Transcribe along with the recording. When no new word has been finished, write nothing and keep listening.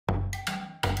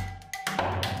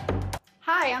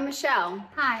Hi, I'm Michelle.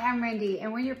 Hi, I'm Randy,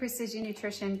 and we're your precision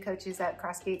nutrition coaches at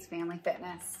Crossgates Family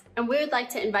Fitness. And we would like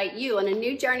to invite you on a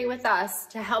new journey with us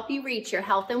to help you reach your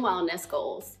health and wellness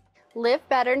goals. Live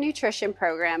Better Nutrition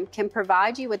program can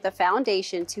provide you with the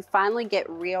foundation to finally get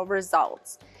real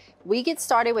results. We get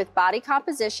started with body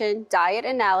composition, diet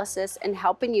analysis, and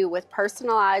helping you with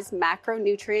personalized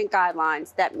macronutrient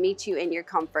guidelines that meet you in your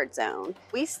comfort zone.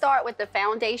 We start with the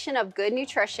foundation of good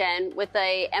nutrition with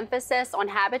an emphasis on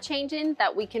habit changing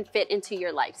that we can fit into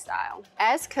your lifestyle.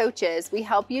 As coaches, we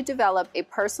help you develop a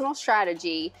personal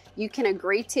strategy you can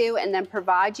agree to and then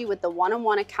provide you with the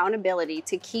one-on-one accountability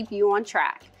to keep you on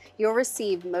track. You'll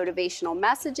receive motivational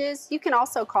messages. You can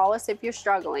also call us if you're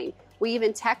struggling. We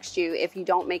even text you if you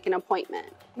don't make an appointment.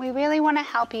 We really want to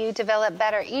help you develop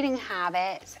better eating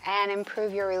habits and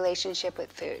improve your relationship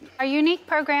with food. Our unique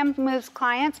program moves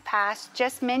clients past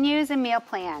just menus and meal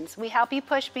plans. We help you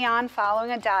push beyond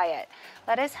following a diet.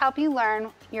 Let us help you learn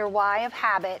your why of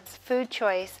habits, food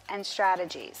choice, and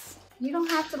strategies. You don't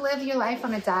have to live your life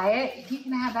on a diet. You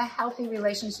can have a healthy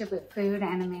relationship with food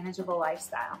and a manageable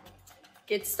lifestyle.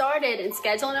 Get started and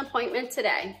schedule an appointment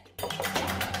today.